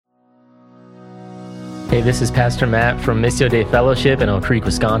Hey, this is Pastor Matt from Missio Dei Fellowship in Oak Creek,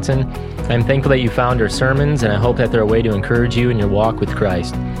 Wisconsin. I'm thankful that you found our sermons, and I hope that they're a way to encourage you in your walk with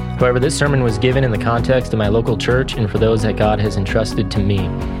Christ. However, this sermon was given in the context of my local church and for those that God has entrusted to me.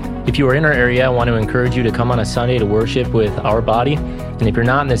 If you are in our area, I want to encourage you to come on a Sunday to worship with our body. And if you're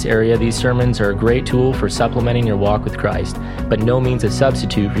not in this area, these sermons are a great tool for supplementing your walk with Christ, but no means a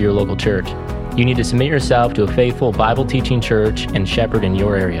substitute for your local church. You need to submit yourself to a faithful Bible-teaching church and shepherd in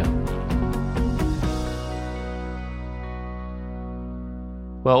your area.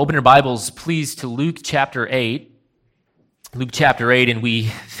 Well, open your Bibles, please, to Luke chapter 8. Luke chapter 8, and we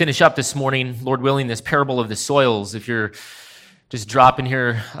finish up this morning, Lord willing, this parable of the soils. If you're just dropping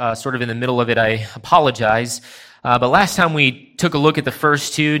here sort of in the middle of it, I apologize. But last time we took a look at the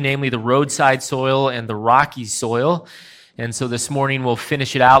first two, namely the roadside soil and the rocky soil. And so this morning we'll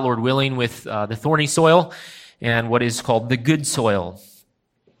finish it out, Lord willing, with the thorny soil and what is called the good soil.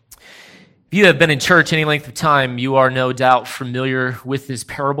 If you have been in church any length of time, you are no doubt familiar with this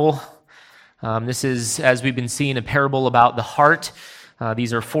parable. This is, as we've been seeing, a parable about the heart.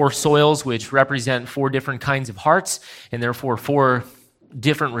 These are four soils which represent four different kinds of hearts, and therefore four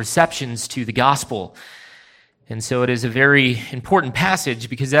different receptions to the gospel. And so it is a very important passage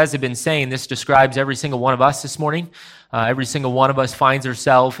because, as I've been saying, this describes every single one of us this morning. Every single one of us finds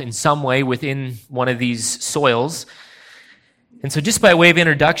ourselves in some way within one of these soils. And so just by way of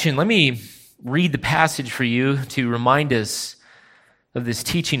introduction, let me read the passage for you to remind us of this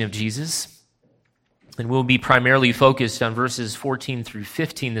teaching of Jesus. And we'll be primarily focused on verses 14 through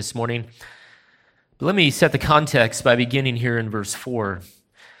 15 this morning. But let me set the context by beginning here in verse 4.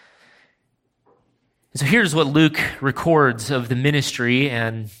 So here's what Luke records of the ministry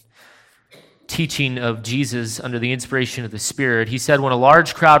and teaching of Jesus under the inspiration of the Spirit. He said, when a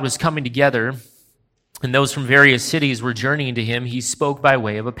large crowd was coming together, and those from various cities were journeying to him, he spoke by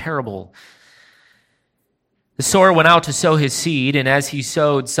way of a parable. The sower went out to sow his seed, and as he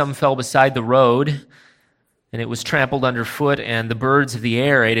sowed, some fell beside the road, and it was trampled underfoot, and the birds of the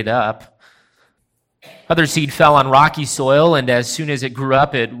air ate it up. Other seed fell on rocky soil, and as soon as it grew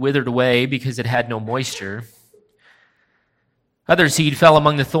up, it withered away because it had no moisture. Other seed fell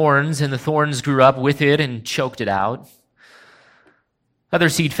among the thorns, and the thorns grew up with it and choked it out. Other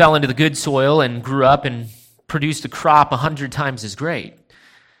seed fell into the good soil and grew up and produced a crop 100 times as great.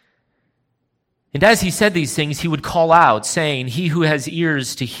 And as he said these things, he would call out, saying, he who has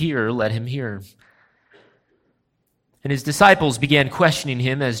ears to hear, let him hear. And his disciples began questioning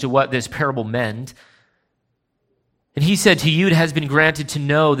him as to what this parable meant. And he said, to you it has been granted to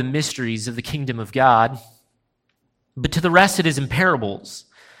know the mysteries of the kingdom of God, but to the rest it is in parables,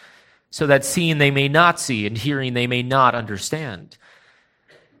 so that seeing they may not see, and hearing they may not understand.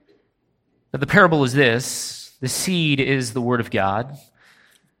 Now the parable is this: the seed is the word of God.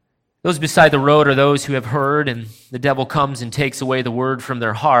 Those beside the road are those who have heard, and the devil comes and takes away the word from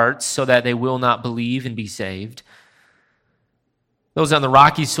their hearts so that they will not believe and be saved. Those on the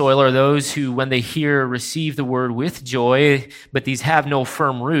rocky soil are those who, when they hear, receive the word with joy, but these have no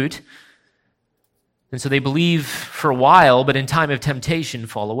firm root. And so they believe for a while, but in time of temptation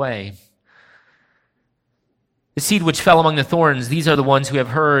fall away. The seed which fell among the thorns, these are the ones who have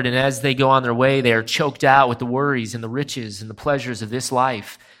heard, and as they go on their way, they are choked out with the worries and the riches and the pleasures of this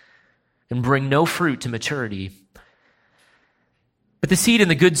life, and bring no fruit to maturity. But the seed in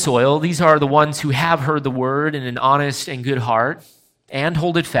the good soil, these are the ones who have heard the word in an honest and good heart, and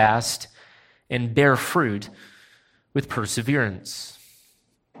hold it fast, and bear fruit with perseverance.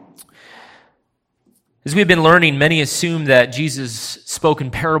 As we've been learning, many assume that Jesus spoke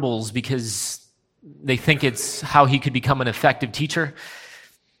in parables because they think it's how he could become an effective teacher.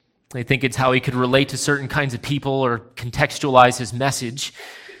 They think it's how he could relate to certain kinds of people or contextualize his message.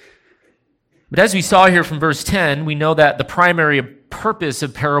 But as we saw here from verse 10, we know that the primary purpose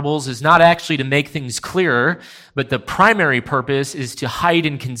of parables is not actually to make things clearer, but the primary purpose is to hide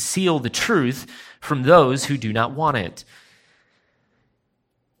and conceal the truth from those who do not want it.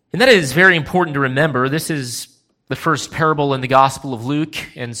 And that is very important to remember. This is the first parable in the Gospel of Luke,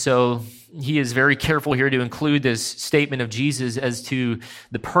 and so he is very careful here to include this statement of Jesus as to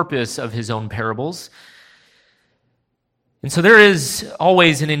the purpose of his own parables. And so there is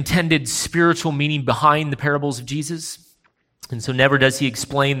always an intended spiritual meaning behind the parables of Jesus. And so never does he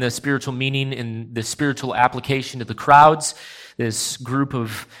explain the spiritual meaning in the spiritual application to the crowds, this group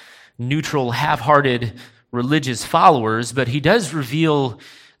of neutral, half-hearted religious followers, but he does reveal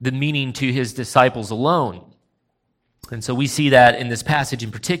the meaning to his disciples alone. And so we see that in this passage in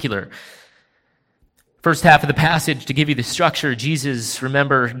particular. First half of the passage, to give you the structure, Jesus,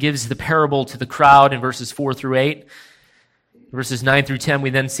 remember, gives the parable to the crowd in verses 4 through 8. Verses 9 through 10, we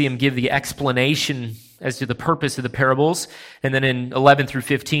then see him give the explanation as to the purpose of the parables. And then in 11 through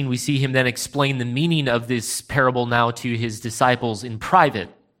 15, we see him then explain the meaning of this parable now to his disciples in private.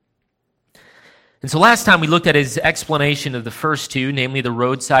 And so last time we looked at his explanation of the first two, namely the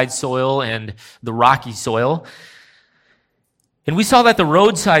roadside soil and the rocky soil. And we saw that the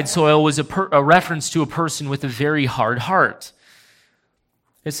roadside soil was a reference to a person with a very hard heart.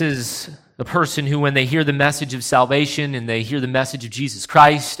 This is a person who, when they hear the message of salvation and they hear the message of Jesus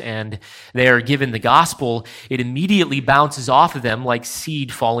Christ and they are given the gospel, it immediately bounces off of them like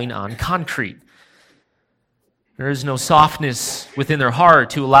seed falling on concrete. There is no softness within their heart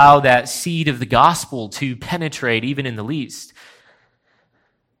to allow that seed of the gospel to penetrate even in the least.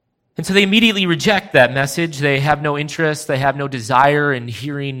 And so they immediately reject that message. They have no interest, they have no desire in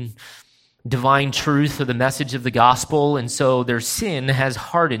hearing divine truth or the message of the gospel, and so their sin has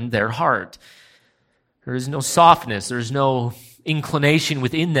hardened their heart. There is no softness, there is no inclination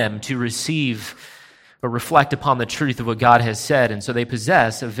within them to receive or reflect upon the truth of what God has said, and so they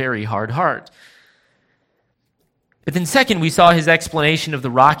possess a very hard heart. But then second, we saw his explanation of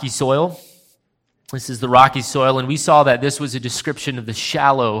the rocky soil. This is the rocky soil, and we saw that this was a description of the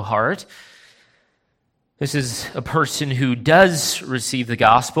shallow heart. This is a person who does receive the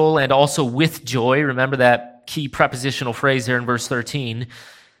gospel and also with joy. Remember that key prepositional phrase there in verse 13.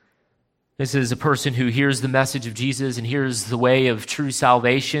 This is a person who hears the message of Jesus and hears the way of true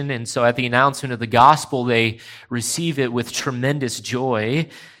salvation, and so at the announcement of the gospel, they receive it with tremendous joy.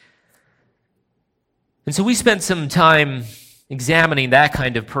 And so we spent some time examining that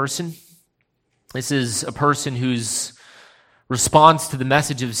kind of person. This is a person whose response to the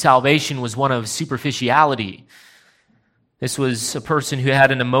message of salvation was one of superficiality. This was a person who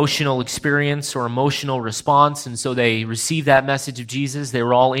had an emotional experience or emotional response, and so they received that message of Jesus. They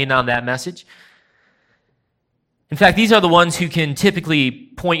were all in on that message. In fact, these are the ones who can typically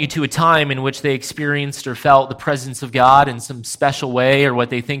point you to a time in which they experienced or felt the presence of God in some special way, or what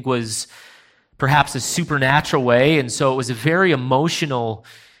they think was perhaps a supernatural way, and so it was a very emotional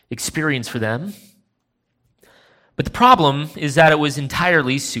experience for them. But the problem is that it was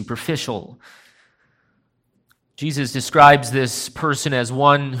entirely superficial. Jesus describes this person as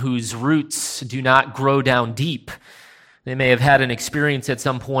one whose roots do not grow down deep. They may have had an experience at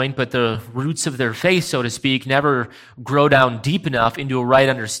some point, but the roots of their faith, so to speak, never grow down deep enough into a right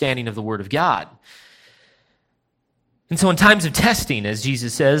understanding of the Word of God. And so in times of testing, as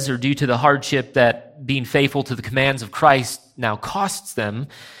Jesus says, or due to the hardship that being faithful to the commands of Christ now costs them,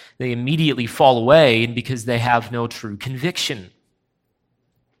 they immediately fall away, and because they have no true conviction.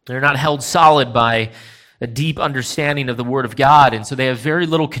 They're not held solid by a deep understanding of the Word of God, and so they have very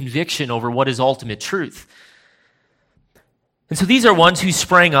little conviction over what is ultimate truth. And so these are ones who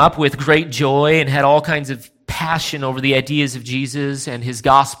sprang up with great joy and had all kinds of passion over the ideas of Jesus and his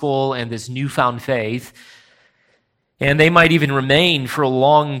gospel and this newfound faith. And they might even remain for a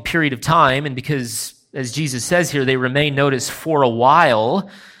long period of time, and because, as Jesus says here, they remain, notice, for a while.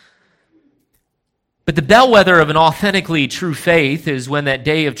 But the bellwether of an authentically true faith is when that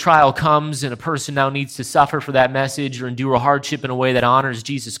day of trial comes and a person now needs to suffer for that message or endure a hardship in a way that honors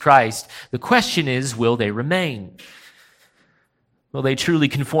Jesus Christ. The question is, will they remain? Will they truly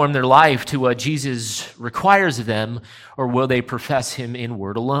conform their life to what Jesus requires of them, or will they profess him in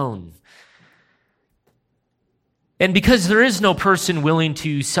word alone? And because there is no person willing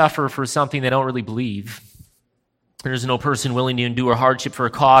to suffer for something they don't really believe, there is no person willing to endure hardship for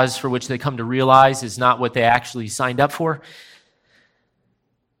a cause for which they come to realize is not what they actually signed up for.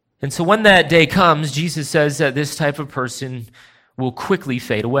 And so when that day comes, Jesus says that this type of person will quickly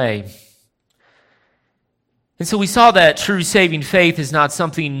fade away. And so we saw that true saving faith is not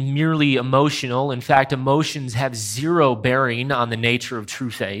something merely emotional. In fact, emotions have zero bearing on the nature of true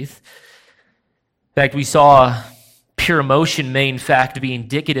faith. In fact, we saw pure emotion may in fact be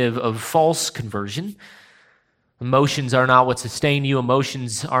indicative of false conversion. Emotions are not what sustain you.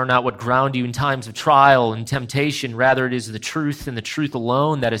 Emotions are not what ground you in times of trial and temptation. Rather, it is the truth and the truth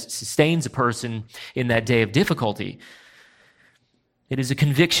alone that sustains a person in that day of difficulty. It is a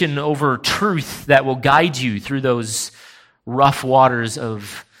conviction over truth that will guide you through those rough waters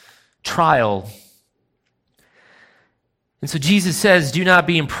of trial. And so Jesus says, do not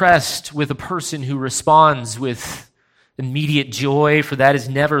be impressed with a person who responds with immediate joy, for that is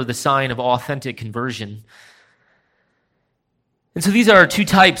never the sign of authentic conversion. And so these are two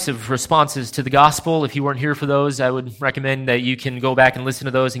types of responses to the gospel. If you weren't here for those, I would recommend that you can go back and listen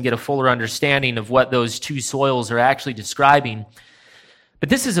to those and get a fuller understanding of what those two soils are actually describing. But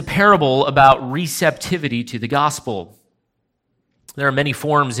this is a parable about receptivity to the gospel. There are many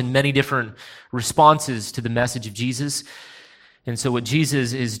forms and many different responses to the message of Jesus. And so what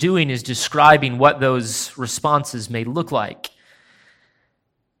Jesus is doing is describing what those responses may look like.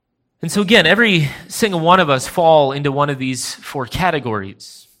 And so again, every single one of us fall into one of these four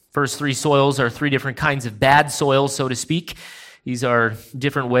categories. First three soils are three different kinds of bad soil, so to speak. These are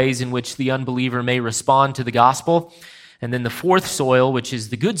different ways in which the unbeliever may respond to the gospel. And then the fourth soil, which is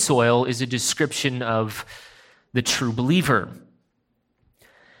the good soil, is a description of the true believer.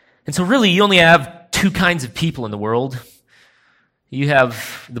 And so really, you only have two kinds of people in the world. You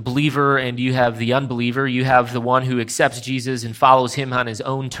have the believer and you have the unbeliever. You have the one who accepts Jesus and follows him on his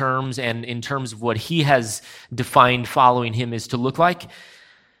own terms and in terms of what he has defined following him is to look like.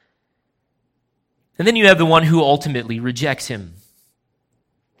 And then you have the one who ultimately rejects him.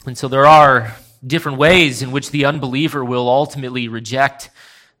 And so there are different ways in which the unbeliever will ultimately reject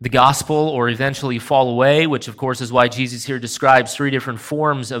the gospel or eventually fall away, which of course is why Jesus here describes three different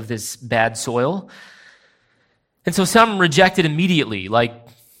forms of this bad soil. And so some reject it immediately, like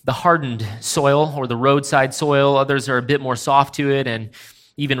the hardened soil or the roadside soil. Others are a bit more soft to it and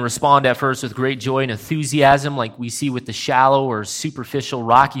even respond at first with great joy and enthusiasm, like we see with the shallow or superficial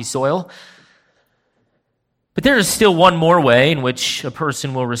rocky soil. But there is still one more way in which a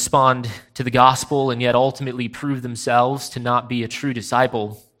person will respond to the gospel and yet ultimately prove themselves to not be a true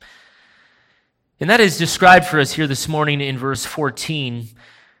disciple. And that is described for us here this morning in verse 14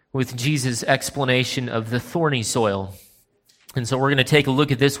 with Jesus' explanation of the thorny soil. And so we're going to take a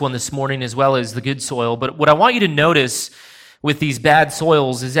look at this one this morning as well as the good soil. But what I want you to notice with these bad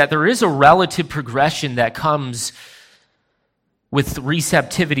soils is that there is a relative progression that comes with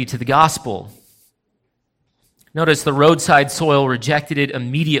receptivity to the gospel. Notice the roadside soil rejected it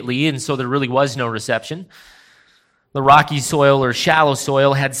immediately, and so there really was no reception. The rocky soil or shallow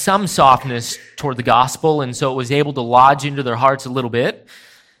soil had some softness toward the gospel, and so it was able to lodge into their hearts a little bit.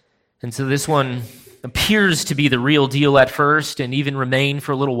 And so this one appears to be the real deal at first and even remain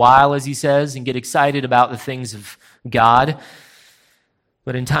for a little while, as he says, and get excited about the things of God.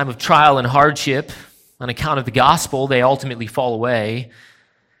 But in time of trial and hardship, on account of the gospel, they ultimately fall away.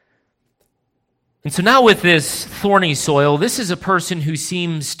 And so now with this thorny soil, this is a person who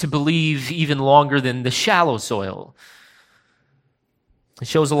seems to believe even longer than the shallow soil. It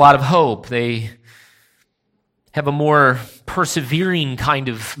shows a lot of hope. They have a more persevering kind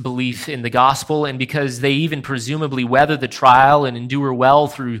of belief in the gospel, and because they even presumably weather the trial and endure well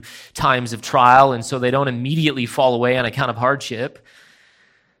through times of trial, and so they don't immediately fall away on account of hardship.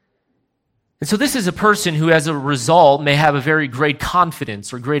 And so this is a person who, as a result, may have a very great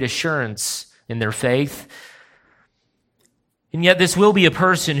confidence or great assurance in their faith. And yet this will be a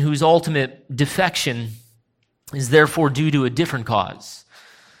person whose ultimate defection is therefore due to a different cause.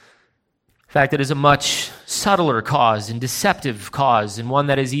 In fact, it is a much subtler cause and deceptive cause, and one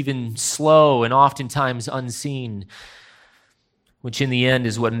that is even slow and oftentimes unseen, which in the end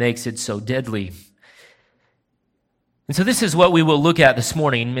is what makes it so deadly. And so this is what we will look at this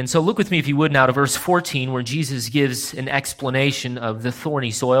morning. And so look with me, if you would, now to verse 14, where Jesus gives an explanation of the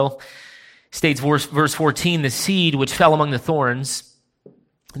thorny soil. States verse 14, the seed which fell among the thorns,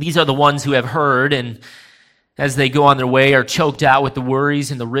 these are the ones who have heard, and as they go on their way are choked out with the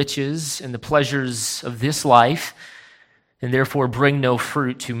worries and the riches and the pleasures of this life, and therefore bring no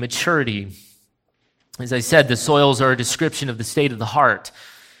fruit to maturity. As I said, the soils are a description of the state of the heart.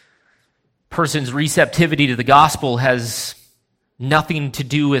 Person's receptivity to the gospel has nothing to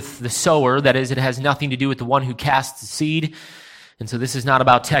do with the sower. That is, it has nothing to do with the one who casts the seed. And so this is not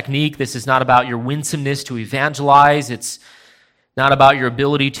about technique. This is not about your winsomeness to evangelize. It's not about your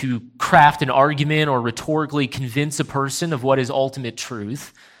ability to craft an argument or rhetorically convince a person of what is ultimate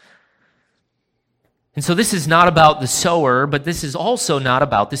truth. And so this is not about the sower, but this is also not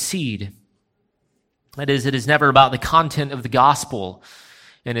about the seed. That is, it is never about the content of the gospel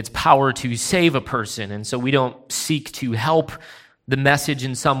and its power to save a person. And so we don't seek to help the message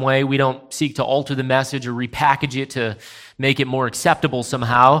in some way. We don't seek to alter the message or repackage it to make it more acceptable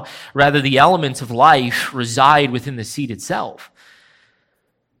somehow. Rather, the elements of life reside within the seed itself.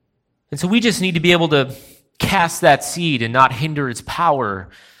 And so we just need to be able to cast that seed and not hinder its power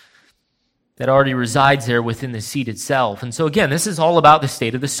that already resides there within the seed itself. And so again, this is all about the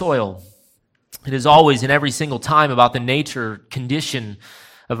state of the soil. It is always and every single time about the nature, condition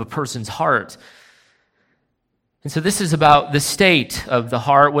of a person's heart. And so this is about the state of the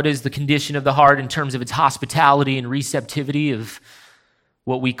heart. What is the condition of the heart in terms of its hospitality and receptivity of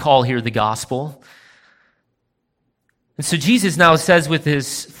what we call here the gospel? And so Jesus now says with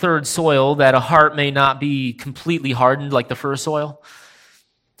his third soil that a heart may not be completely hardened like the first soil.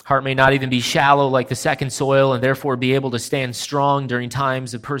 Heart may not even be shallow like the second soil and therefore be able to stand strong during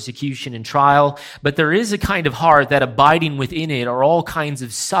times of persecution and trial. But there is a kind of heart that abiding within it are all kinds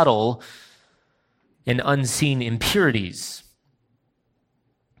of subtle and unseen impurities.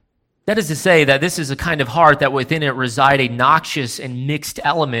 That is to say that this is a kind of heart that within it reside a noxious and mixed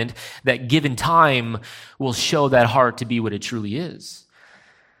element that given time will show that heart to be what it truly is.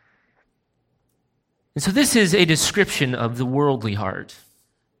 And so this is a description of the worldly heart.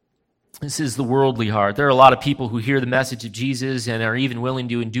 This is the worldly heart. There are a lot of people who hear the message of Jesus and are even willing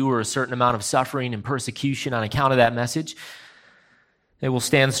to endure a certain amount of suffering and persecution on account of that message. They will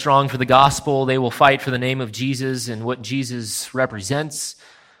stand strong for the gospel. They will fight for the name of Jesus and what Jesus represents.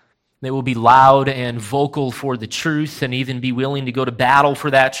 They will be loud and vocal for the truth and even be willing to go to battle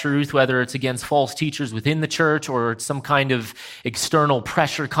for that truth, whether it's against false teachers within the church or it's some kind of external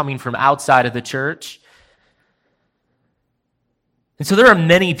pressure coming from outside of the church. And so there are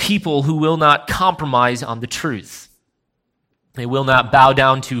many people who will not compromise on the truth. They will not bow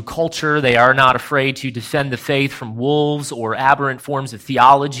down to culture. They are not afraid to defend the faith from wolves or aberrant forms of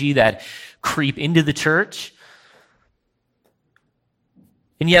theology that creep into the church.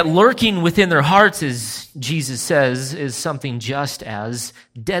 And yet lurking within their hearts, as Jesus says, is something just as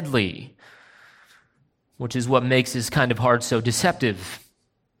deadly, which is what makes this kind of heart so deceptive.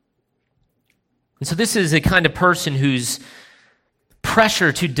 And so this is a kind of person whose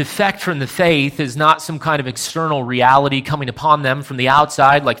pressure to defect from the faith is not some kind of external reality coming upon them from the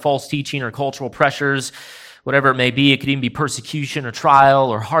outside, like false teaching or cultural pressures, whatever it may be. It could even be persecution or trial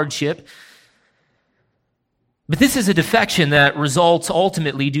or hardship. But this is a defection that results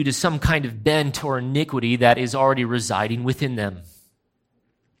ultimately due to some kind of bent or iniquity that is already residing within them.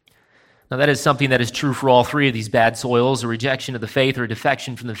 Now, that is something that is true for all three of these bad soils. A rejection of the faith or a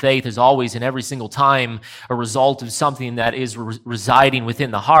defection from the faith is always and every single time a result of something that is residing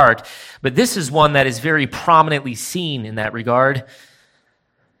within the heart. But this is one that is very prominently seen in that regard.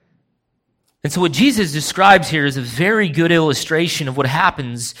 And so what Jesus describes here is a very good illustration of what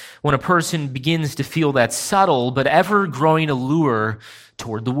happens when a person begins to feel that subtle but ever-growing allure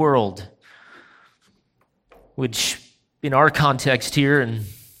toward the world, which in our context here in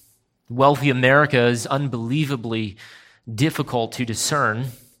wealthy America is unbelievably difficult to discern.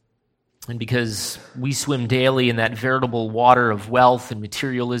 And because we swim daily in that veritable water of wealth and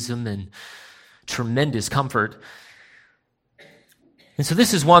materialism and tremendous comfort. And so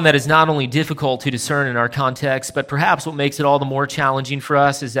this is one that is not only difficult to discern in our context, but perhaps what makes it all the more challenging for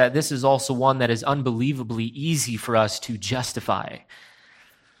us is that this is also one that is unbelievably easy for us to justify.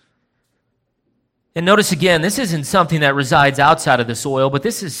 And notice again, this isn't something that resides outside of the soil, but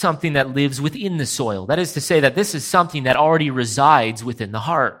this is something that lives within the soil. That is to say that this is something that already resides within the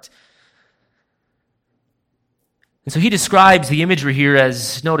heart. And so he describes the imagery here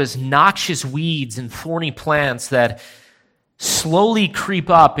as, notice, noxious weeds and thorny plants that slowly creep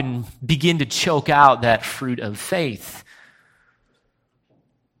up and begin to choke out that fruit of faith.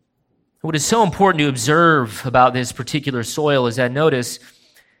 What is so important to observe about this particular soil is that, notice,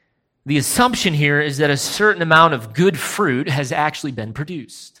 the assumption here is that a certain amount of good fruit has actually been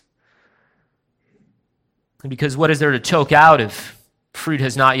produced. Because what is there to choke out if fruit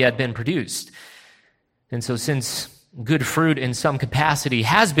has not yet been produced? And so since good fruit in some capacity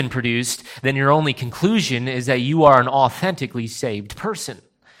has been produced, then your only conclusion is that you are an authentically saved person.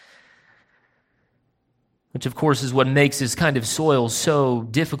 Which, of course, is what makes this kind of soil so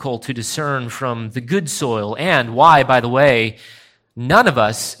difficult to discern from the good soil, and why, by the way, none of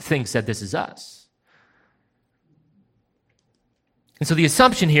us thinks that this is us. And so the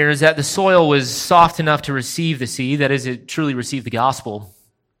assumption here is that the soil was soft enough to receive the seed, that is, it truly received the gospel.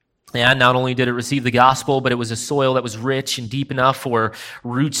 And not only did it receive the gospel, but it was a soil that was rich and deep enough for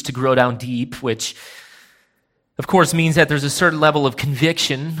roots to grow down deep, which, of course, means that there's a certain level of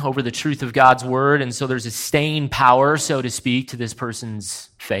conviction over the truth of God's word, and so there's a staying power, so to speak, to this person's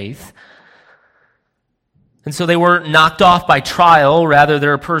faith. And so they weren't knocked off by trial. Rather,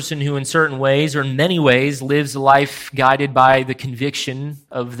 they're a person who in certain ways, or in many ways, lives a life guided by the conviction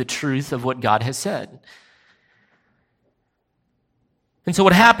of the truth of what God has said. And so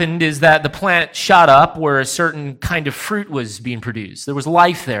what happened is that the plant shot up where a certain kind of fruit was being produced. There was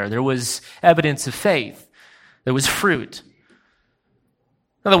life there. There was evidence of faith. There was fruit.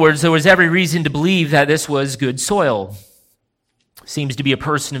 In other words, there was every reason to believe that this was good soil. Seems to be a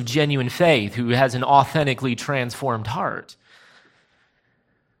person of genuine faith who has an authentically transformed heart.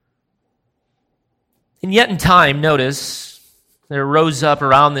 And yet in time, notice, there rose up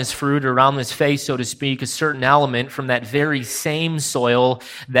around this fruit, or around this face, so to speak, a certain element from that very same soil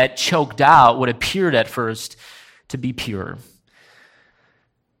that choked out what appeared at first to be pure.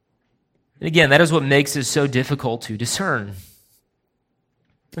 And again, that is what makes it so difficult to discern.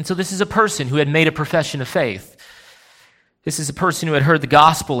 And so this is a person who had made a profession of faith. This is a person who had heard the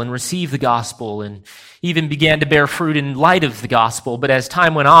gospel and received the gospel and even began to bear fruit in light of the gospel. But as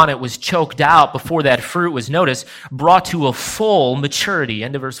time went on, it was choked out before that fruit was, notice, brought to a full maturity.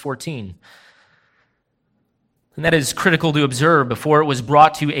 End of verse 14. And that is critical to observe, before it was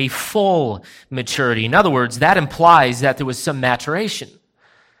brought to a full maturity. In other words, that implies that there was some maturation.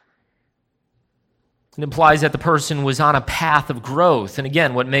 It implies that the person was on a path of growth. And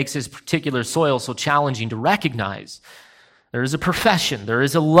again, what makes this particular soil so challenging to recognize? There is a profession. There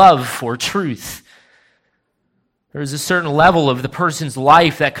is a love for truth. There is a certain level of the person's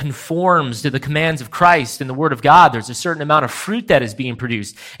life that conforms to the commands of Christ and the Word of God. There's a certain amount of fruit that is being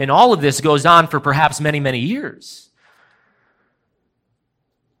produced. And all of this goes on for perhaps many, many years.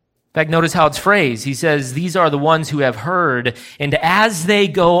 In fact, notice how it's phrased. He says, these are the ones who have heard, and as they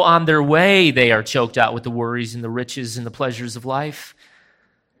go on their way, they are choked out with the worries and the riches and the pleasures of life.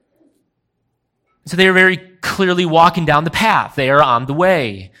 So they are very clearly walking down the path. They are on the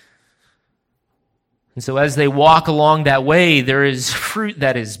way. And so as they walk along that way, there is fruit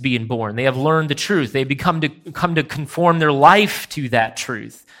that is being born. They have learned the truth. They come to conform their life to that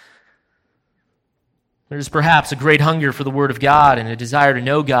truth. There's perhaps a great hunger for the Word of God and a desire to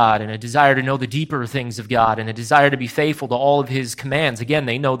know God and a desire to know the deeper things of God and a desire to be faithful to all of His commands. Again,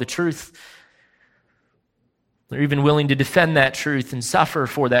 they know the truth. They're even willing to defend that truth and suffer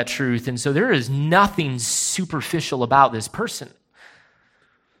for that truth. And so there is nothing superficial about this person.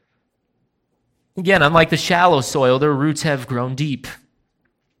 Again, unlike the shallow soil, their roots have grown deep.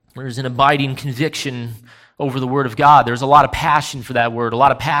 There's an abiding conviction over the Word of God. There's a lot of passion for that Word, a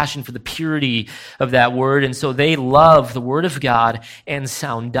lot of passion for the purity of that Word. And so they love the Word of God and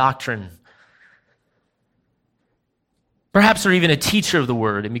sound doctrine. Perhaps they're even a teacher of the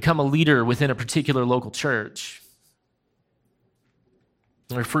Word and become a leader within a particular local church.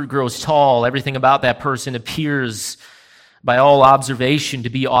 Their fruit grows tall. Everything about that person appears by all observation to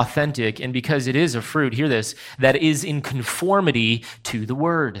be authentic. And because it is a fruit, hear this, that is in conformity to the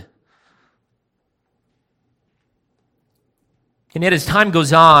Word. And yet as time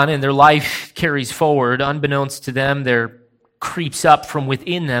goes on and their life carries forward, unbeknownst to them, there creeps up from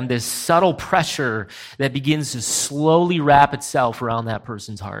within them this subtle pressure that begins to slowly wrap itself around that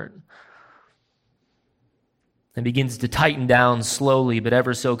person's heart. And begins to tighten down slowly, but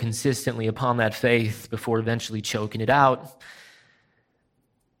ever so consistently upon that faith before eventually choking it out.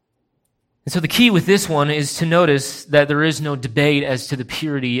 And so the key with this one is to notice that there is no debate as to the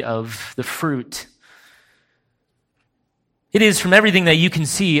purity of the fruit. It is, from everything that you can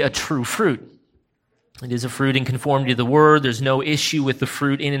see, a true fruit. It is a fruit in conformity to the Word. There's no issue with the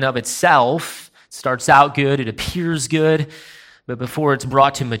fruit in and of itself. It starts out good, it appears good, but before it's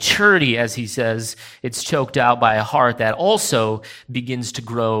brought to maturity, as he says, it's choked out by a heart that also begins to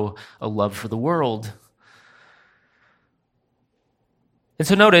grow a love for the world. And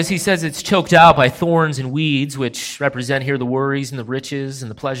so notice, he says it's choked out by thorns and weeds, which represent here the worries and the riches and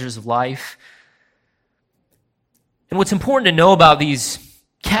the pleasures of life. And what's important to know about these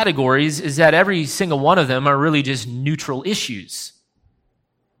categories is that every single one of them are really just neutral issues,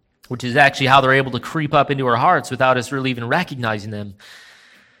 which is actually how they're able to creep up into our hearts without us really even recognizing them.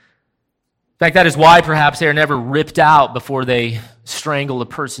 In fact, that is why perhaps they are never ripped out before they strangle a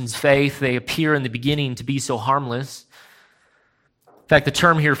person's faith. They appear in the beginning to be so harmless. In fact, the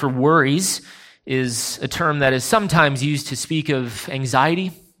term here for worries is a term that is sometimes used to speak of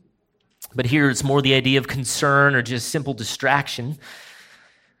anxiety, but here it's more the idea of concern or just simple distraction.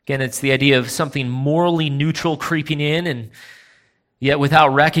 Again, it's the idea of something morally neutral creeping in, and yet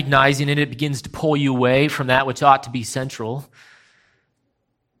without recognizing it, it begins to pull you away from that which ought to be central.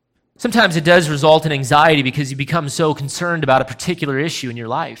 Sometimes it does result in anxiety because you become so concerned about a particular issue in your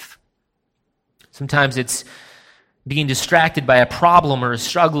life. Sometimes it's being distracted by a problem or a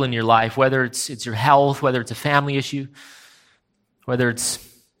struggle in your life, whether it's your health, whether it's a family issue, whether it's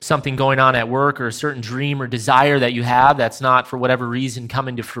something going on at work or a certain dream or desire that you have that's not, for whatever reason,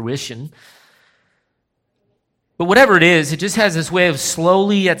 coming to fruition. But whatever it is, it just has this way of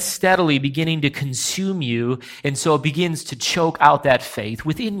slowly yet steadily beginning to consume you, and so it begins to choke out that faith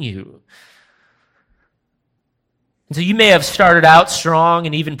within you. And so you may have started out strong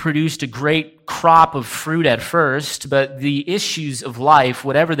and even produced a great crop of fruit at first, but the issues of life,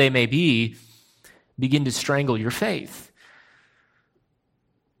 whatever they may be, begin to strangle your faith.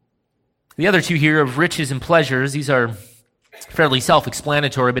 The other two here of riches and pleasures, these are fairly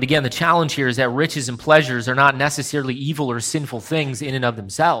self-explanatory, but again, the challenge here is that riches and pleasures are not necessarily evil or sinful things in and of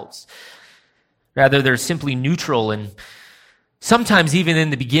themselves. Rather, they're simply neutral, and sometimes even in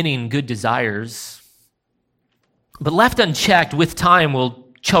the beginning, good desires, but left unchecked with time will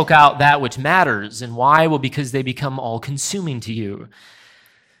choke out that which matters. And why? Well, because they become all-consuming to you.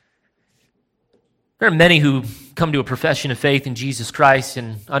 There are many who come to a profession of faith in Jesus Christ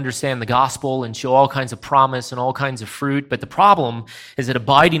and understand the gospel and show all kinds of promise and all kinds of fruit, but the problem is that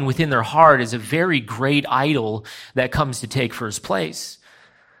abiding within their heart is a very great idol that comes to take first place.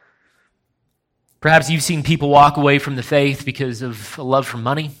 Perhaps you've seen people walk away from the faith because of a love for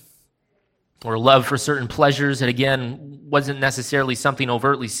money or a love for certain pleasures that, again, wasn't necessarily something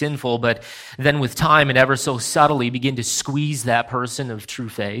overtly sinful, but then with time and ever so subtly begin to squeeze that person of true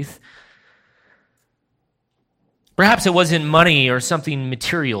faith. Perhaps it wasn't money or something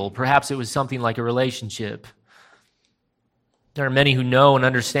material. Perhaps it was something like a relationship. There are many who know and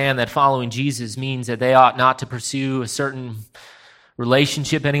understand that following Jesus means that they ought not to pursue a certain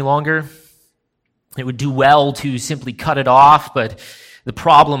relationship any longer. It would do well to simply cut it off, but the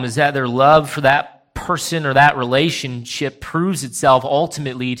problem is that their love for that person or that relationship proves itself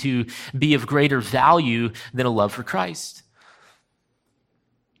ultimately to be of greater value than a love for Christ.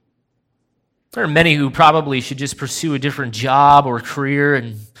 There are many who probably should just pursue a different job or career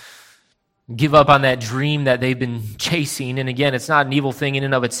and give up on that dream that they've been chasing. And again, it's not an evil thing in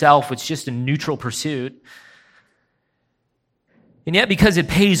and of itself. It's just a neutral pursuit. And yet, because it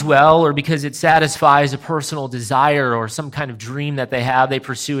pays well or because it satisfies a personal desire or some kind of dream that they have, they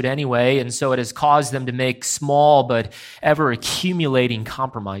pursue it anyway. And so it has caused them to make small but ever accumulating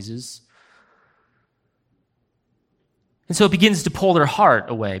compromises. And so it begins to pull their heart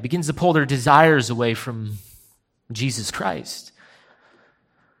away, begins to pull their desires away from Jesus Christ.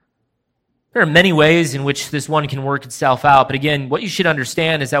 There are many ways in which this one can work itself out. But again, what you should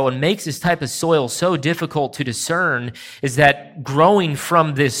understand is that what makes this type of soil so difficult to discern is that growing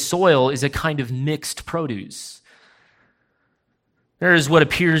from this soil is a kind of mixed produce. There is what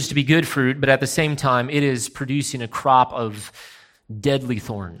appears to be good fruit, but at the same time, it is producing a crop of deadly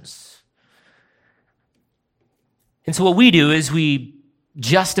thorns. And so what we do is we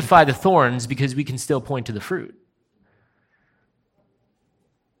justify the thorns because we can still point to the fruit.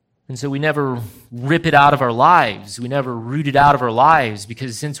 And so we never rip it out of our lives. We never root it out of our lives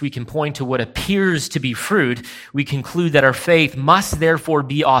because since we can point to what appears to be fruit, we conclude that our faith must therefore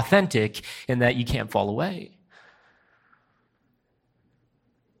be authentic and that you can't fall away.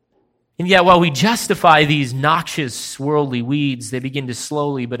 And yet while we justify these noxious worldly weeds, they begin to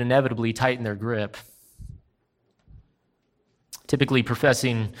slowly but inevitably tighten their grip. Typically,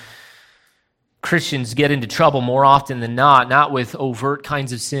 professing Christians get into trouble more often than not with overt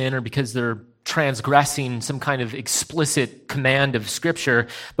kinds of sin or because they're transgressing some kind of explicit command of Scripture,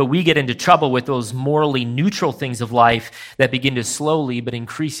 but we get into trouble with those morally neutral things of life that begin to slowly but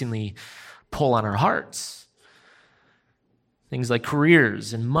increasingly pull on our hearts. Things like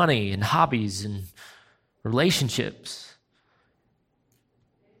careers and money and hobbies and relationships.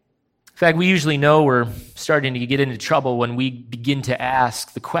 In fact, we usually know we're starting to get into trouble when we begin to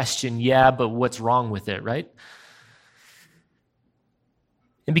ask the question, yeah, but what's wrong with it, right?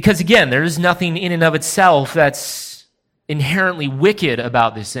 And because, again, there is nothing in and of itself that's inherently wicked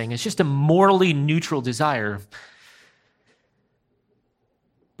about this thing. It's just a morally neutral desire.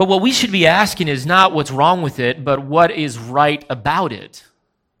 But what we should be asking is not what's wrong with it, but what is right about it.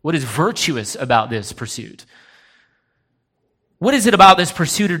 What is virtuous about this pursuit? What is it about this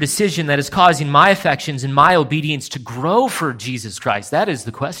pursuit or decision that is causing my affections and my obedience to grow for Jesus Christ? That is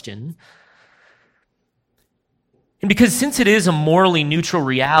the question. And because since it is a morally neutral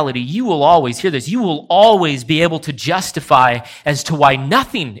reality, you will always hear this. You will always be able to justify as to why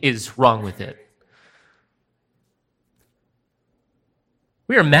nothing is wrong with it.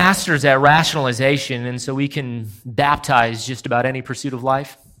 We are masters at rationalization, and so we can baptize just about any pursuit of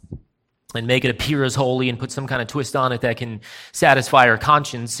life and make it appear as holy and put some kind of twist on it that can satisfy our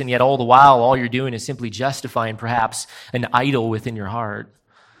conscience, and yet all the while, all you're doing is simply justifying perhaps an idol within your heart.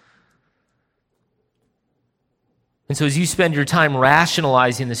 And so as you spend your time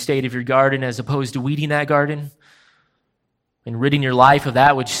rationalizing the state of your garden as opposed to weeding that garden and ridding your life of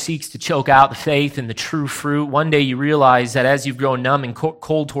that which seeks to choke out the faith and the true fruit, one day you realize that as you've grown numb and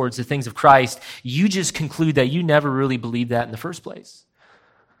cold towards the things of Christ, you just conclude that you never really believed that in the first place.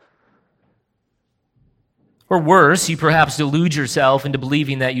 Or worse, you perhaps delude yourself into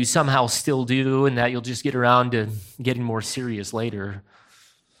believing that you somehow still do and that you'll just get around to getting more serious later.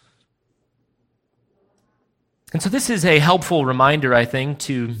 And so this is a helpful reminder, I think,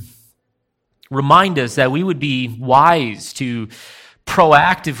 to remind us that we would be wise to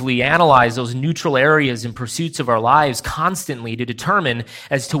proactively analyze those neutral areas and pursuits of our lives constantly to determine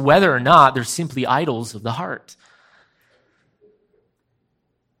as to whether or not they're simply idols of the heart.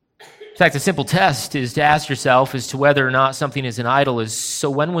 fact, a simple test is to ask yourself as to whether or not something is an idol is, so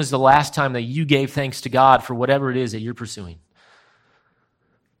when was the last time that you gave thanks to God for whatever it is that you're pursuing?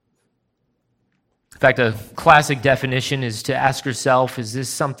 In fact, a classic definition is to ask yourself, is this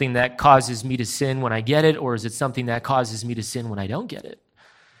something that causes me to sin when I get it, or is it something that causes me to sin when I don't get it?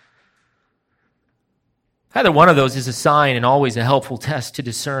 Either one of those is a sign and always a helpful test to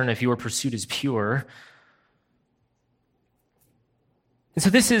discern if your pursuit is pure. And so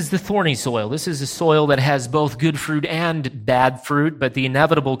this is the thorny soil. This is a soil that has both good fruit and bad fruit, but the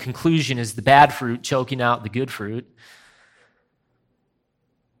inevitable conclusion is the bad fruit choking out the good fruit.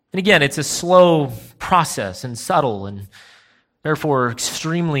 And again, it's a slow process and subtle and therefore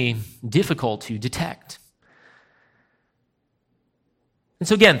extremely difficult to detect. And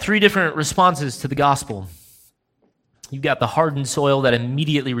so again, three different responses to the gospel. You've got the hardened soil that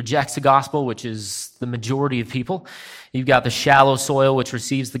immediately rejects the gospel, which is the majority of people. You've got the shallow soil, which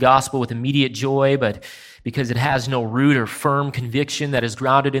receives the gospel with immediate joy, but because it has no root or firm conviction that is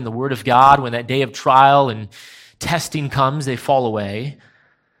grounded in the word of God, when that day of trial and testing comes, they fall away.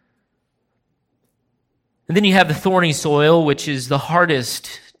 And then you have the thorny soil, which is the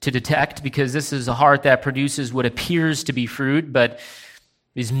hardest to detect because this is a heart that produces what appears to be fruit, but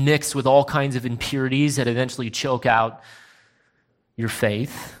is mixed with all kinds of impurities that eventually choke out your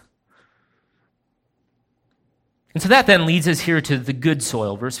faith. And so that then leads us here to the good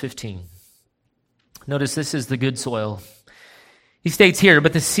soil, verse 15. Notice this is the good soil. He states here,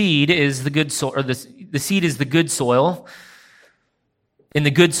 but the seed is the good soil, or the seed is the good soil. In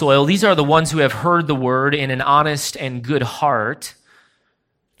the good soil, these are the ones who have heard the word in an honest and good heart,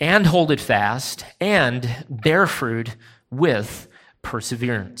 and hold it fast, and bear fruit with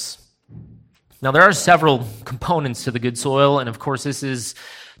perseverance. Now, there are several components to the good soil, and of course, this is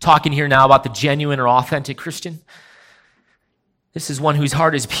talking here now about the genuine or authentic Christian. This is one whose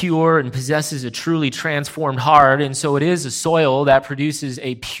heart is pure and possesses a truly transformed heart, and so it is a soil that produces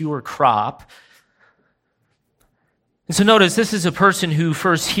a pure crop. And so notice, this is a person who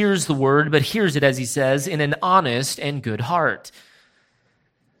first hears the word, but hears it, as he says, in an honest and good heart.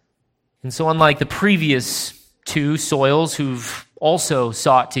 And so unlike the previous two soils who've also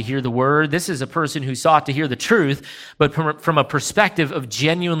sought to hear the word, this is a person who sought to hear the truth, but from a perspective of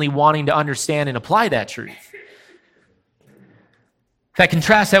genuinely wanting to understand and apply that truth. In fact,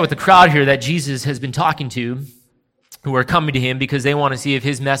 contrast that with the crowd here that Jesus has been talking to, who are coming to him because they want to see if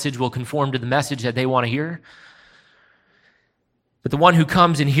his message will conform to the message that they want to hear. But the one who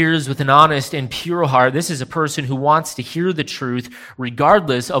comes and hears with an honest and pure heart, this is a person who wants to hear the truth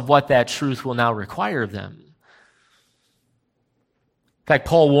regardless of what that truth will now require of them. In fact,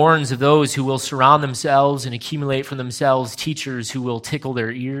 Paul warns of those who will surround themselves and accumulate for themselves teachers who will tickle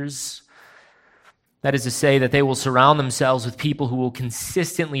their ears. That is to say that they will surround themselves with people who will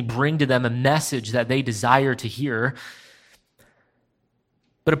consistently bring to them a message that they desire to hear.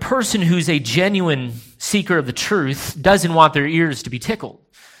 But a person who's a genuine seeker of the truth doesn't want their ears to be tickled.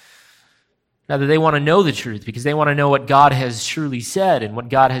 Rather, they want to know the truth because they want to know what God has truly said and what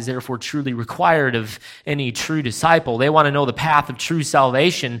God has therefore truly required of any true disciple. They want to know the path of true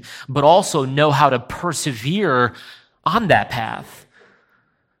salvation, but also know how to persevere on that path.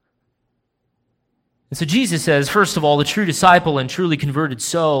 And so Jesus says, first of all, the true disciple and truly converted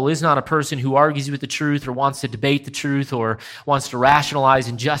soul is not a person who argues with the truth or wants to debate the truth or wants to rationalize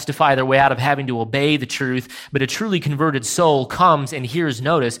and justify their way out of having to obey the truth, but a truly converted soul comes and hears,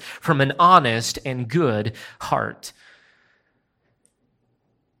 notice, from an honest and good heart.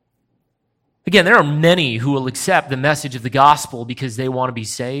 Again, there are many who will accept the message of the gospel because they want to be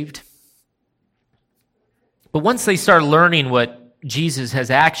saved. But once they start learning what Jesus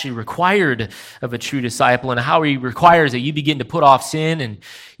has actually required of a true disciple and how he requires that you begin to put off sin and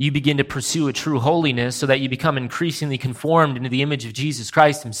you begin to pursue a true holiness so that you become increasingly conformed into the image of Jesus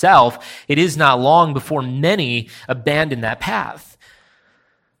Christ himself, it is not long before many abandon that path.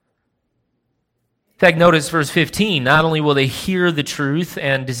 In fact, notice verse 15, not only will they hear the truth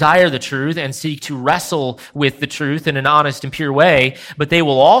and desire the truth and seek to wrestle with the truth in an honest and pure way, but they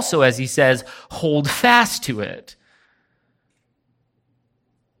will also, as he says, hold fast to it.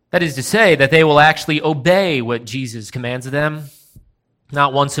 That is to say that they will actually obey what Jesus commands of them,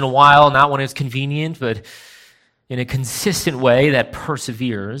 not once in a while, not when it's convenient, but in a consistent way that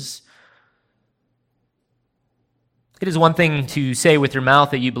perseveres. It is one thing to say with your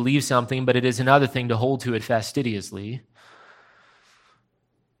mouth that you believe something, but it is another thing to hold to it fastidiously. In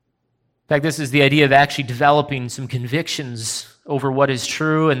fact, this is the idea of actually developing some convictions over what is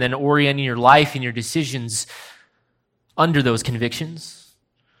true and then orienting your life and your decisions under those convictions.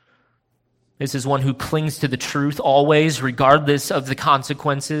 This is one who clings to the truth always, regardless of the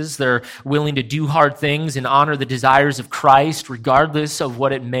consequences. They're willing to do hard things and honor the desires of Christ, regardless of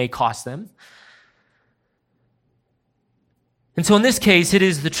what it may cost them. And so in this case, it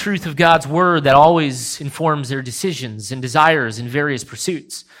is the truth of God's word that always informs their decisions and desires in various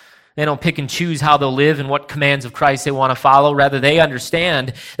pursuits. They don't pick and choose how they'll live and what commands of Christ they want to follow. Rather, they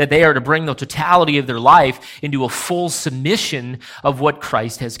understand that they are to bring the totality of their life into a full submission of what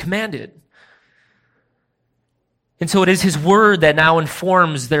Christ has commanded. And so it is his word that now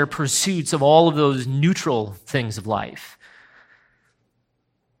informs their pursuits of all of those neutral things of life.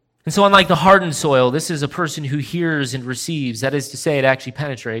 And so unlike the hardened soil, this is a person who hears and receives. That is to say, it actually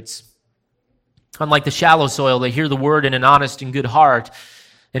penetrates. Unlike the shallow soil, they hear the word in an honest and good heart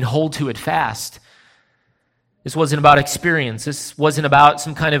and hold to it fast. This wasn't about experience. This wasn't about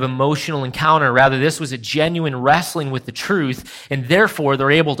some kind of emotional encounter. Rather, this was a genuine wrestling with the truth, and therefore they're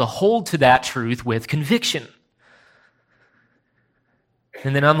able to hold to that truth with conviction.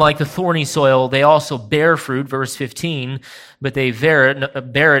 And then unlike the thorny soil, they also bear fruit, verse 15, but they bear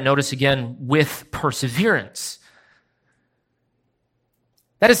it, notice again, with perseverance.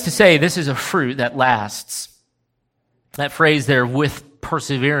 That is to say, this is a fruit that lasts. That phrase there, with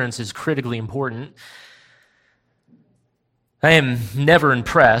perseverance, is critically important. I am never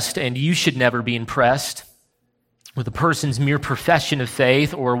impressed, and you should never be impressed with a person's mere profession of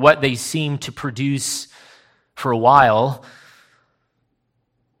faith or what they seem to produce for a while.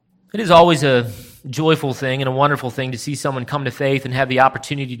 It is always a joyful thing and a wonderful thing to see someone come to faith and have the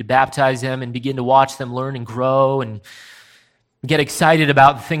opportunity to baptize them and begin to watch them learn and grow and get excited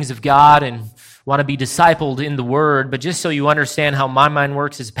about the things of God and want to be discipled in the Word. But just so you understand how my mind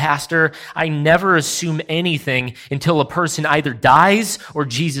works as a pastor, I never assume anything until a person either dies or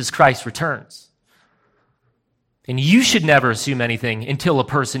Jesus Christ returns. And you should never assume anything until a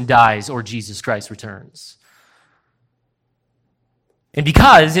person dies or Jesus Christ returns. And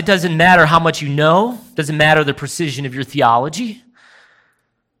because it doesn't matter how much you know, doesn't matter the precision of your theology,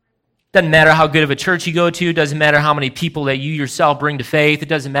 doesn't matter how good of a church you go to, doesn't matter how many people that you yourself bring to faith, it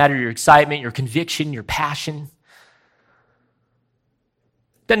doesn't matter your excitement, your conviction, your passion.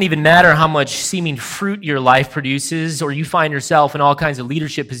 It doesn't even matter how much seeming fruit your life produces or you find yourself in all kinds of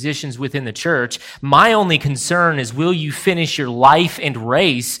leadership positions within the church. My only concern is, will you finish your life and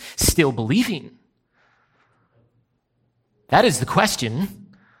race still believing? That is the question.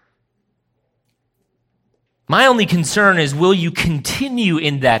 My only concern is, will you continue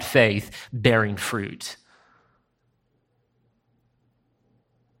in that faith, bearing fruit?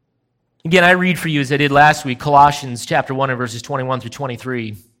 Again, I read for you, as I did last week, Colossians chapter 1 and verses 21 through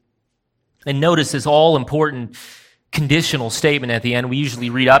 23. And notice this all-important conditional statement at the end. We usually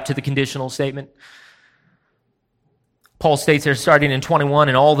read up to the conditional statement. Paul states there, starting in 21,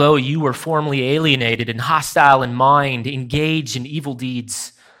 and although you were formerly alienated and hostile in mind, engaged in evil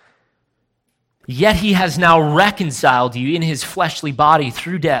deeds, yet he has now reconciled you in his fleshly body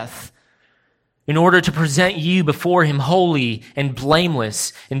through death, in order to present you before him holy and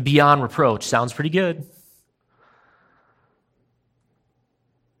blameless and beyond reproach. Sounds pretty good.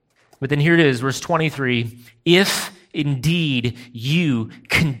 But then here it is, verse 23, if indeed you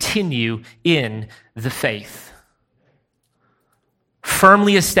continue in the faith,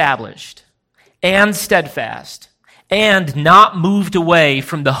 firmly established and steadfast, and not moved away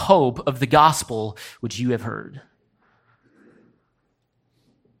from the hope of the gospel which you have heard.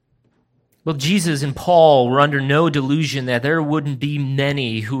 Well, Jesus and Paul were under no delusion that there wouldn't be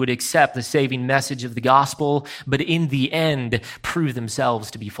many who would accept the saving message of the gospel, but in the end prove themselves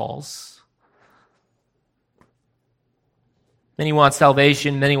to be false. Many want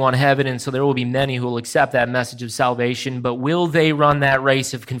salvation, many want heaven, and so there will be many who will accept that message of salvation, but will they run that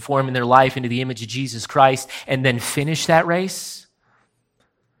race of conforming their life into the image of Jesus Christ and then finish that race?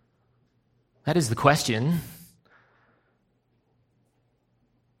 That is the question.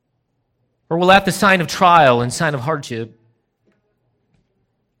 Or will at the sign of trial and sign of hardship,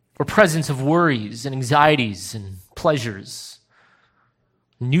 or presence of worries and anxieties and pleasures,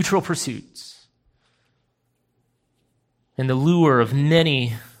 neutral pursuits, and the lure of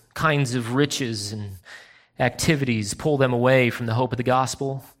many kinds of riches and activities pull them away from the hope of the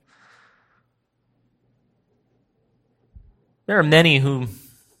gospel? There are many who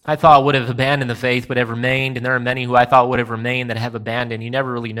I thought would have abandoned the faith but have remained, and there are many who I thought would have remained that have abandoned. You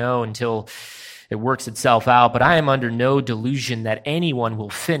never really know until it works itself out, but I am under no delusion that anyone will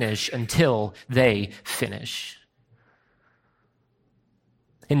finish until they finish.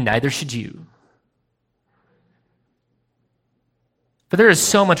 And neither should you. But there is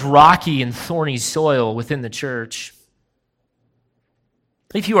so much rocky and thorny soil within the church.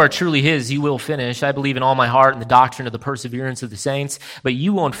 If you are truly his, you will finish. I believe in all my heart in the doctrine of the perseverance of the saints, but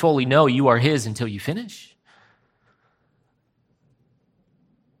you won't fully know you are his until you finish.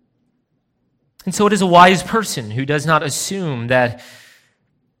 And so it is a wise person who does not assume that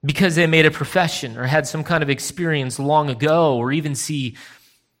because they made a profession or had some kind of experience long ago, or even see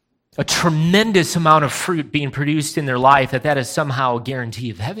a tremendous amount of fruit being produced in their life, that is somehow a guarantee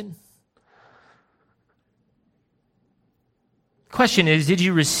of heaven. The question is, did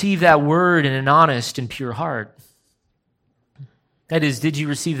you receive that word in an honest and pure heart? That is, did you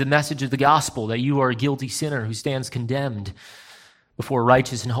receive the message of the gospel that you are a guilty sinner who stands condemned before a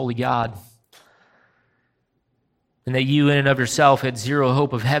righteous and holy God? And that you in and of yourself had zero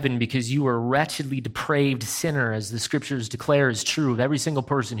hope of heaven because you were a wretchedly depraved sinner, as the scriptures declare is true of every single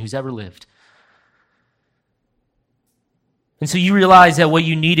person who's ever lived. And so you realize that what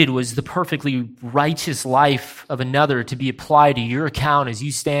you needed was the perfectly righteous life of another to be applied to your account as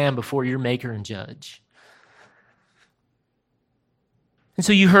you stand before your Maker and Judge. And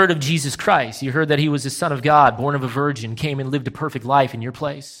so you heard of Jesus Christ. You heard that he was the Son of God, born of a virgin, came and lived a perfect life in your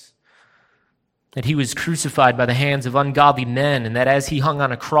place. That he was crucified by the hands of ungodly men, and that as he hung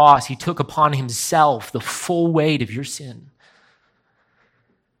on a cross, he took upon himself the full weight of your sin.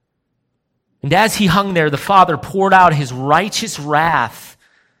 And as he hung there, the Father poured out his righteous wrath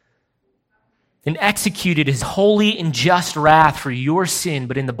and executed his holy and just wrath for your sin,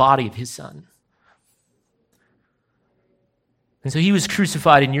 but in the body of his Son. And so he was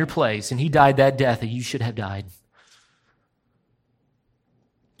crucified in your place, and he died that death that you should have died.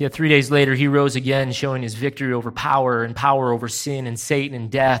 Yet 3 days later, he rose again, showing his victory over power and power over sin and Satan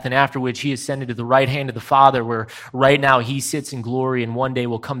and death, and after which he ascended to the right hand of the Father, where right now he sits in glory and one day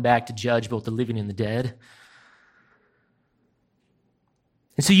will come back to judge both the living and the dead.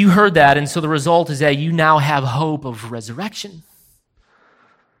 And so you heard that, and so the result is that you now have hope of resurrection.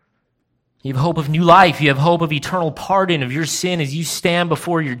 You have hope of new life. You have hope of eternal pardon of your sin as you stand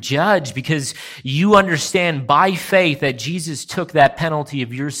before your judge, because you understand by faith that Jesus took that penalty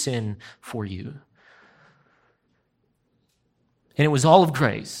of your sin for you. And it was all of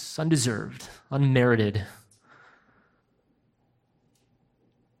grace, undeserved, unmerited.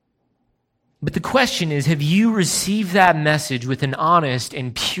 But the question is, have you received that message with an honest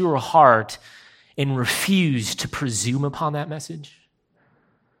and pure heart and refused to presume upon that message?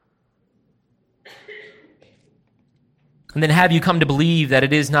 And then have you come to believe that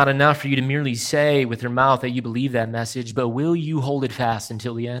it is not enough for you to merely say with your mouth that you believe that message, but will you hold it fast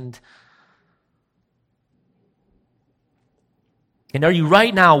until the end? And are you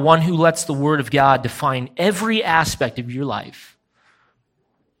right now one who lets the Word of God define every aspect of your life,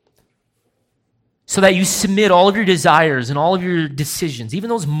 so that you submit all of your desires and all of your decisions, even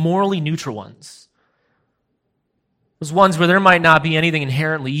those morally neutral ones, those ones where there might not be anything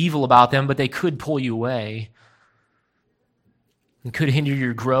inherently evil about them, but they could pull you away, and could hinder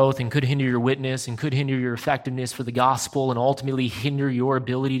your growth, and could hinder your witness, and could hinder your effectiveness for the gospel, and ultimately hinder your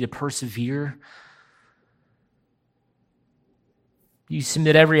ability to persevere? You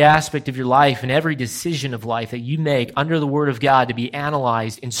submit every aspect of your life and every decision of life that you make under the Word of God to be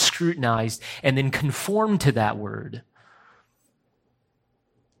analyzed and scrutinized and then conform to that Word.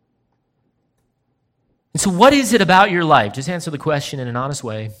 And so what is it about your life? Just answer the question in an honest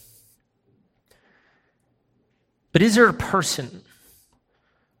way. But is there a person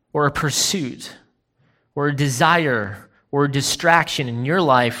or a pursuit or a desire or a distraction in your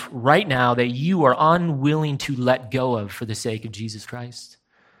life right now that you are unwilling to let go of for the sake of Jesus Christ?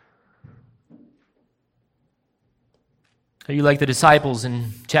 Are you like the disciples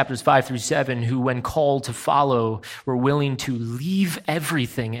in chapters 5 through 7 who, when called to follow, were willing to leave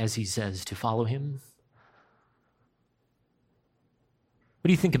everything, as he says, to follow him? What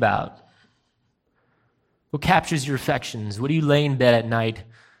do you think about? What captures your affections? What do you lay in bed at night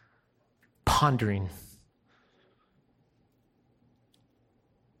pondering?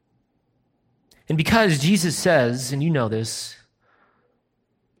 And because Jesus says, and you know this,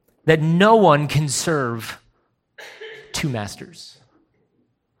 that no one can serve two masters.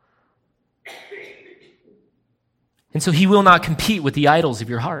 And so he will not compete with the idols of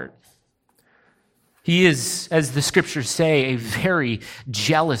your heart. He is, as the scriptures say, a very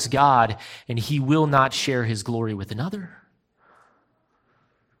jealous God, and he will not share his glory with another.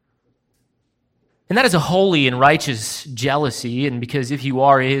 And that is a holy and righteous jealousy, and because if you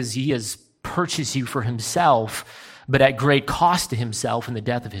are his, he has purchased you for himself, but at great cost to himself in the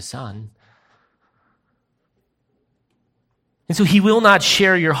death of his Son. And so he will not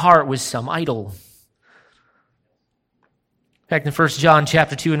share your heart with some idol. fact, in 1 John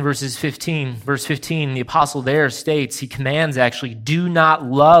chapter 2 and verse 15, the apostle there states, he commands actually, do not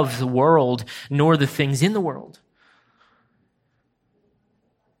love the world nor the things in the world.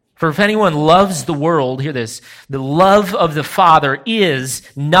 For if anyone loves the world, hear this, the love of the Father is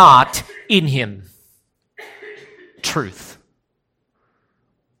not in him. Truth.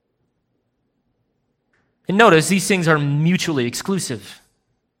 And notice, these things are mutually exclusive.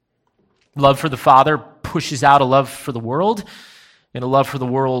 Love for the Father pushes out a love for the world, and a love for the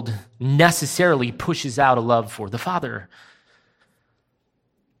world necessarily pushes out a love for the Father.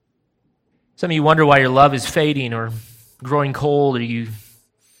 Some of you wonder why your love is fading or growing cold, or you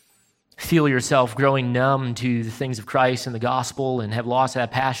feel yourself growing numb to the things of Christ and the gospel and have lost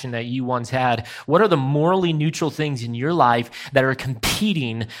that passion that you once had. What are the morally neutral things in your life that are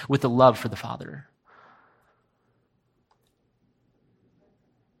competing with the love for the Father?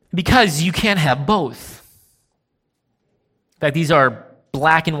 Because you can't have both. In fact, these are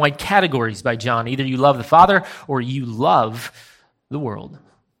black and white categories by John. Either you love the Father or you love the world.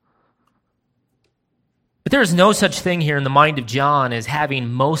 But there is no such thing here in the mind of John as having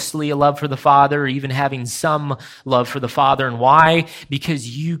mostly a love for the Father or even having some love for the Father. And why?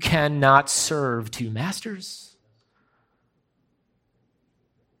 Because you cannot serve two masters.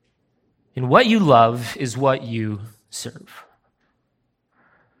 And what you love is what you serve.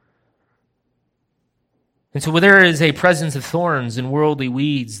 And so where there is a presence of thorns and worldly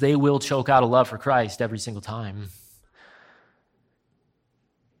weeds, they will choke out a love for Christ every single time.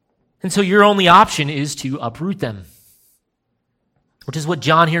 And so your only option is to uproot them, which is what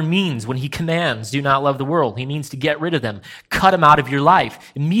John here means when he commands, do not love the world. He means to get rid of them, cut them out of your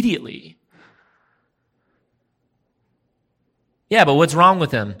life immediately. Yeah, but what's wrong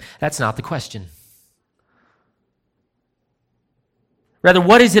with them? That's not the question. Rather,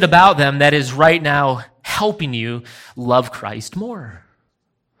 what is it about them that is right now helping you love Christ more?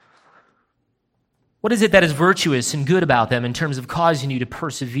 What is it that is virtuous and good about them in terms of causing you to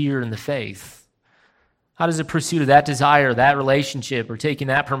persevere in the faith? How does the pursuit of that desire, that relationship, or taking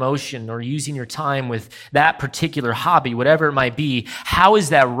that promotion, or using your time with that particular hobby, whatever it might be, how is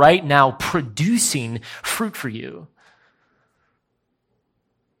that right now producing fruit for you?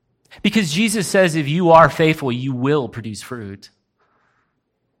 Because Jesus says if you are faithful, you will produce fruit.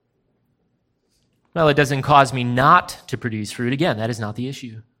 Well, it doesn't cause me not to produce fruit. Again, that is not the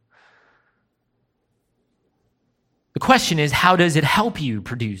issue. The question is, how does it help you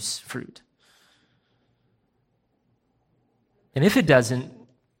produce fruit? And if it doesn't,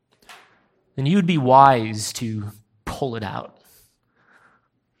 then you would be wise to pull it out.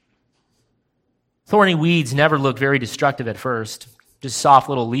 Thorny weeds never look very destructive at first, just soft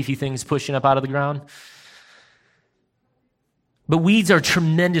little leafy things pushing up out of the ground. But weeds are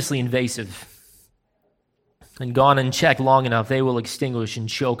tremendously invasive. And gone unchecked long enough, they will extinguish and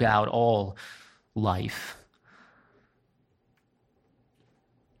choke out all life.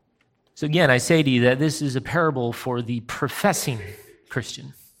 So again, I say to you that this is a parable for the professing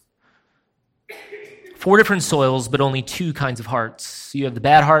Christian. 4 different soils, but only 2 kinds of hearts. You have the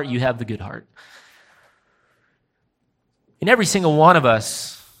bad heart, you have the good heart. And every single one of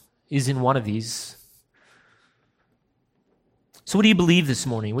us is in one of these. So what do you believe this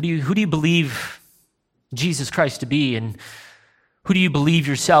morning? Who do you believe Jesus Christ to be, and who do you believe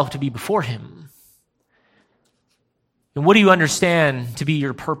yourself to be before him? And what do you understand to be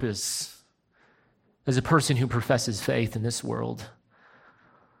your purpose as a person who professes faith in this world?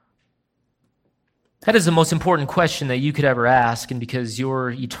 That is the most important question that you could ever ask, and because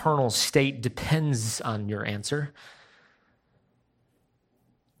your eternal state depends on your answer.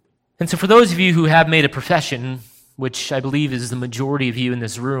 And so for those of you who have made a profession, which I believe is the majority of you in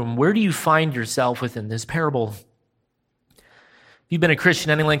this room, where do you find yourself within this parable? If you've been a Christian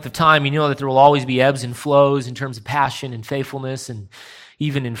any length of time, you know that there will always be ebbs and flows in terms of passion and faithfulness and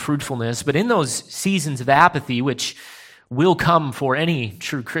even in fruitfulness. But in those seasons of apathy, which will come for any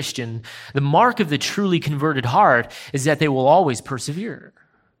true Christian, the mark of the truly converted heart is that they will always persevere.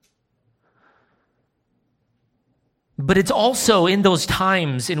 But it's also in those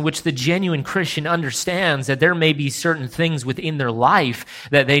times in which the genuine Christian understands that there may be certain things within their life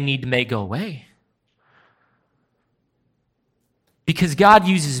that they need to make go away. Because God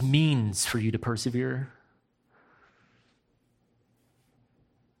uses means for you to persevere.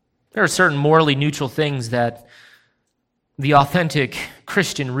 There are certain morally neutral things that the authentic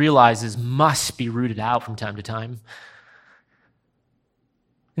Christian realizes must be rooted out from time to time.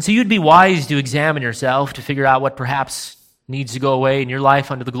 And so you'd be wise to examine yourself to figure out what perhaps needs to go away in your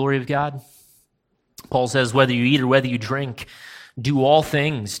life under the glory of God. Paul says, whether you eat or whether you drink, do all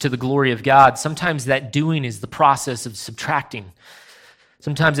things to the glory of God. Sometimes that doing is the process of subtracting.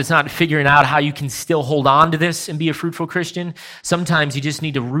 Sometimes it's not figuring out how you can still hold on to this and be a fruitful Christian. Sometimes you just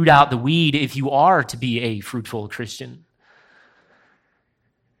need to root out the weed if you are to be a fruitful Christian.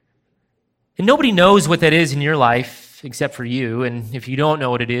 And nobody knows what that is in your life except for you. And if you don't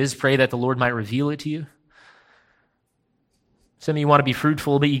know what it is, pray that the Lord might reveal it to you. Some of you want to be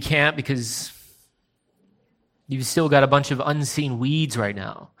fruitful, but you can't because you've still got a bunch of unseen weeds right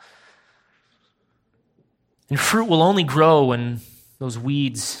now. And fruit will only grow when those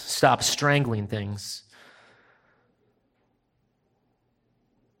weeds stop strangling things.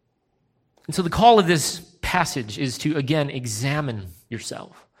 And so the call of this passage is to, again, examine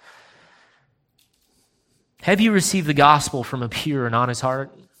yourself. Have you received the gospel from a pure and honest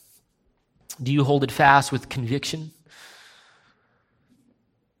heart? Do you hold it fast with conviction?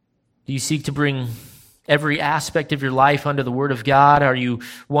 Do you seek to bring every aspect of your life under the word of God? Are you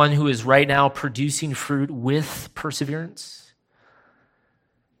one who is right now producing fruit with perseverance?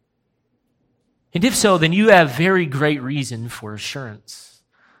 And if so, then you have very great reason for assurance.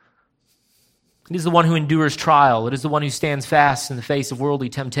 It is the one who endures trial. It is the one who stands fast in the face of worldly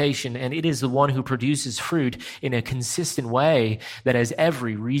temptation. And it is the one who produces fruit in a consistent way that has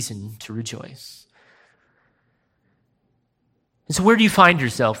every reason to rejoice. And so where do you find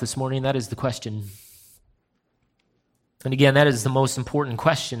yourself this morning? That is the question. And again, that is the most important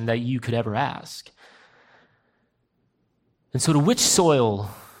question that you could ever ask. And so to which soil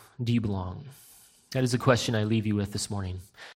do you belong? That is the question I leave you with this morning.